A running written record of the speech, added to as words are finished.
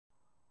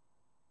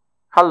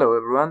Hello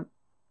everyone,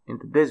 in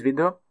today's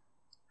video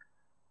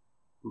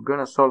we're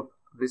gonna solve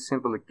this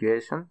simple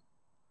equation.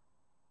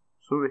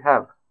 So we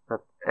have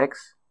that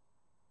x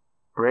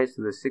raised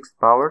to the 6th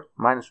power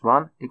minus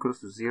 1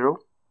 equals to 0,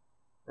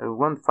 and we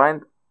want to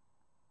find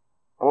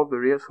all the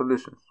real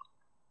solutions.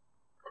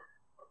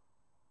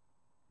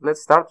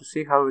 Let's start to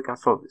see how we can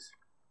solve this.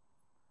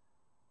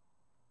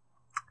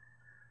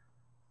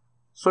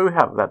 So we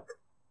have that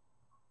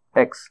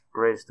x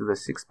raised to the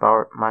 6th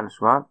power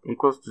minus 1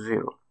 equals to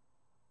 0.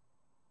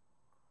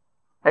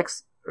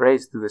 X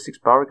raised to the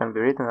 6th power can be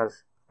written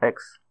as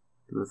x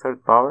to the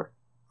 3rd power,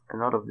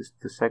 and all of this to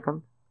the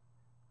 2nd,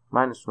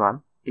 minus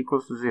 1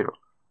 equals to 0.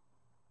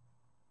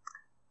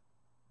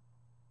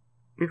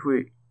 If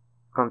we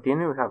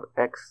continue, we have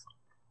x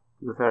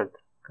to the 3rd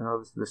and all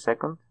of this to the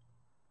 2nd,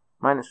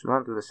 minus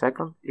 1 to the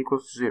 2nd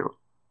equals to 0.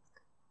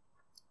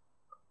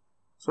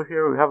 So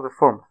here we have the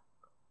form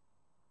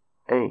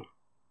a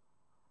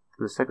to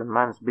the 2nd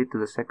minus b to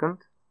the 2nd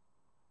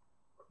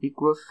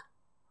equals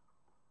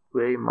to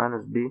a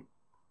minus b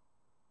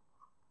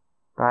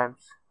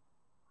times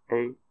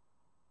a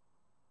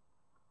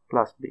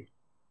plus b.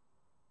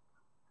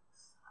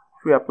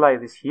 If we apply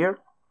this here,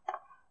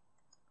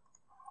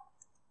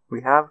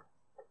 we have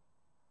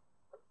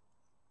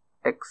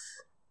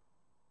x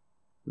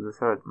to the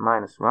 3rd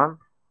minus 1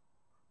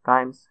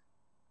 times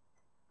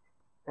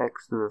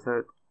x to the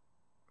 3rd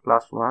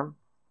plus 1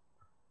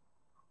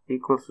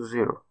 equals to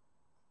 0.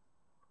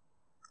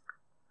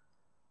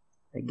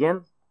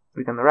 Again,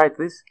 we can write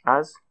this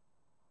as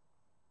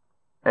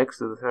x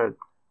to the 3rd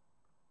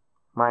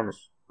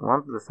minus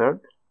 1 to the 3rd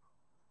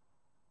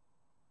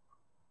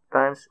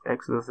times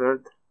x to the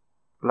 3rd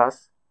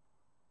plus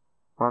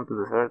 1 to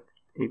the 3rd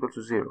equals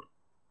to 0.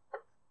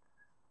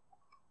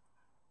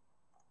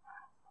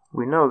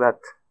 We know that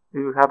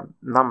if we have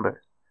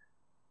number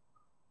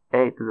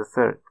a to the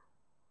 3rd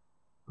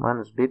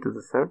minus b to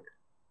the 3rd,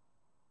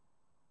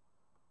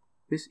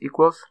 this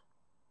equals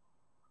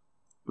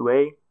to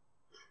a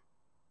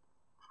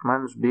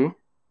minus b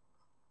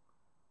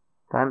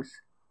times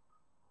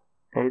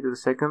a to the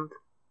 2nd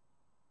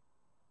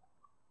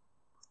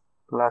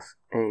plus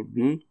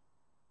ab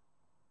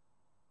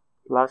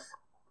plus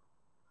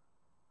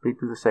b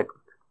to the 2nd.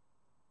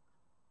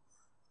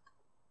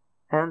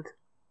 And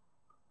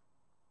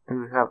if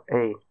we have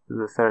a to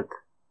the 3rd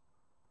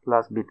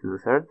plus b to the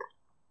 3rd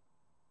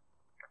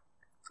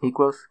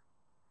equals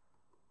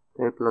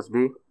a plus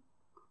b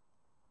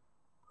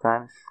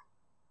times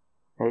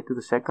a to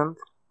the 2nd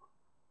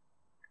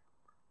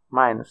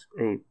minus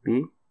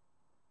ab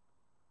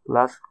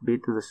plus b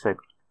to the 2nd.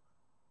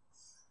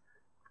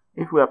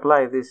 If we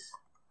apply this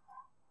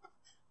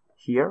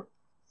here,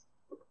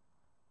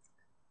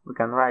 we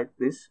can write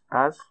this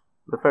as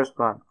the first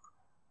one,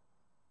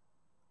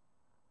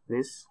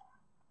 this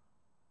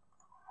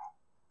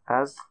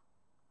as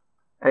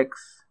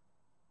x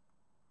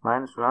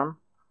minus 1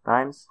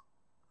 times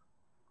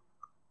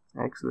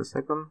x to the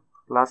 2nd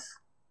plus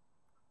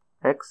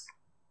x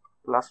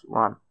plus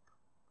 1,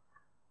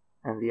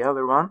 and the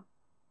other one,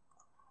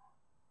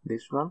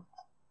 this one,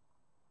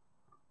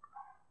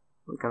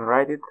 we can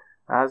write it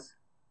as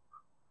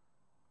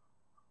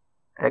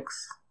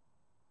x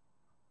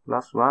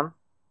plus 1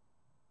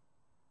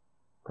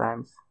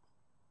 times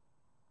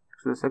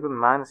x to the 2nd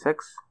minus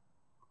x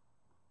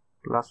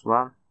plus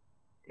 1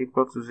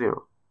 equals to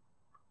 0.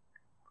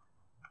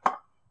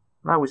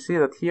 Now we see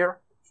that here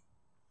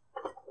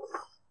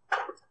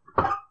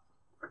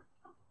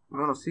we're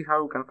going to see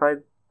how we can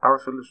find our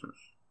solutions.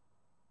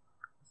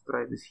 Let's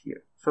try this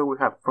here. So we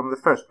have from the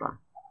first one,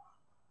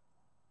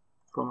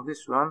 from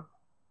this one,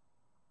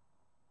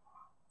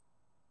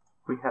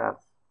 we have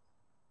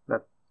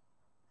that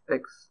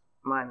x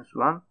minus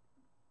 1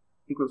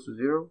 equals to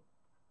 0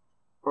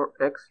 or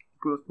x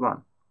equals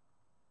 1.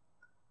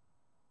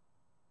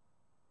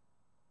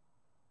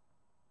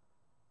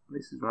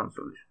 This is one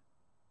solution.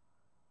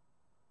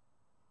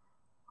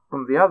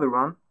 From the other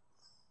one,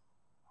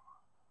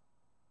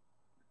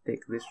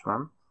 take this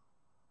one,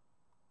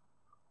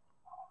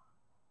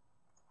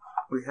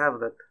 we have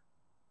that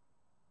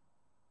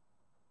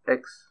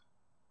x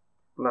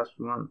plus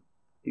 1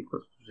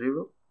 equals to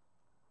 0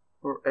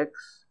 or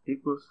x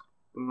equals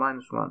to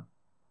minus 1.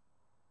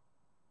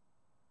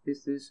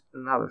 This is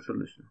another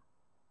solution.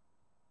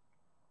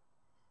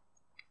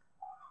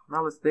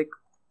 Now let's take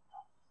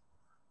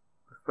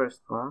the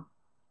first one,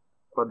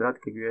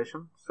 quadratic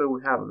equation. So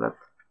we have that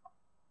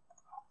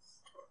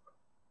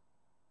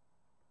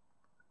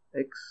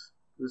x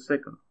to the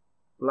 2nd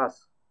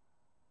plus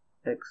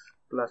x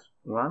plus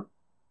 1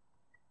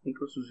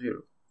 equals to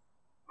 0.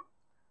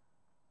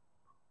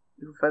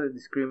 If we find the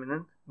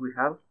discriminant, we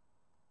have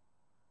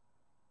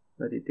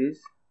that it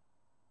is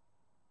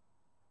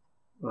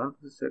 1 to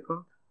the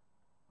 2nd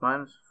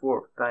minus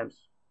 4 times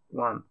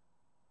 1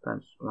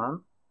 times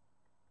 1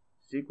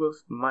 is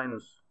equals to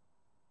minus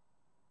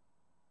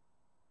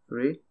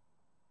 3.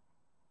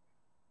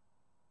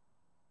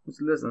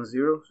 It's less than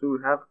 0, so we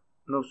have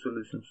no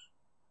solutions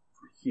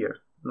here,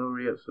 no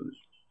real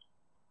solutions.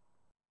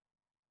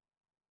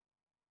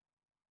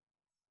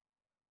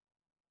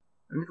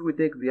 And if we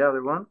take the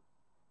other one,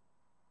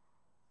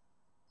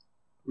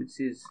 which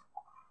is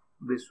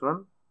this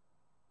one,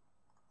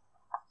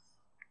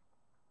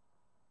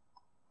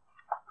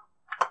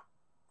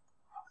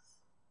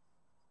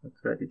 let's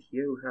write it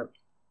here. We have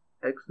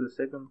x to the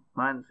second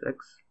minus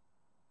x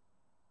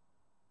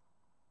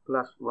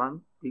plus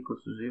 1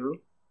 equals to 0.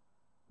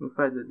 We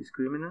find the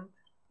discriminant.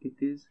 It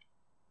is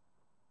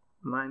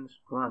minus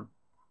 1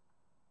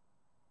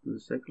 to the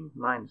second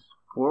minus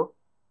 4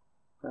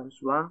 times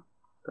 1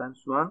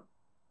 times 1,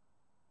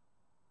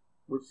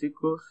 which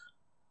equals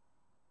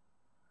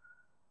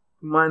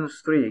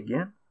minus 3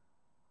 again.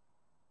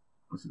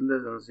 It's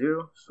less than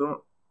 0.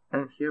 So,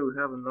 and here we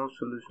have no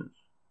solutions.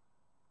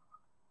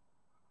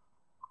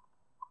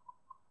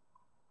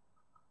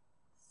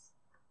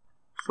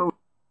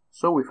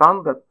 So we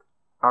found that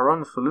our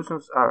only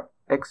solutions are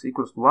x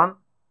equals 1,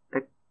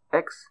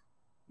 x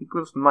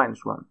equals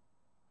minus 1.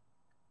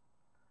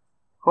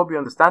 Hope you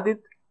understand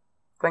it.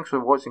 Thanks for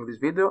watching this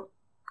video.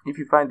 If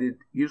you find it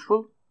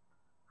useful,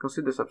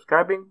 consider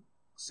subscribing.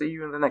 See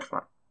you in the next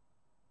one.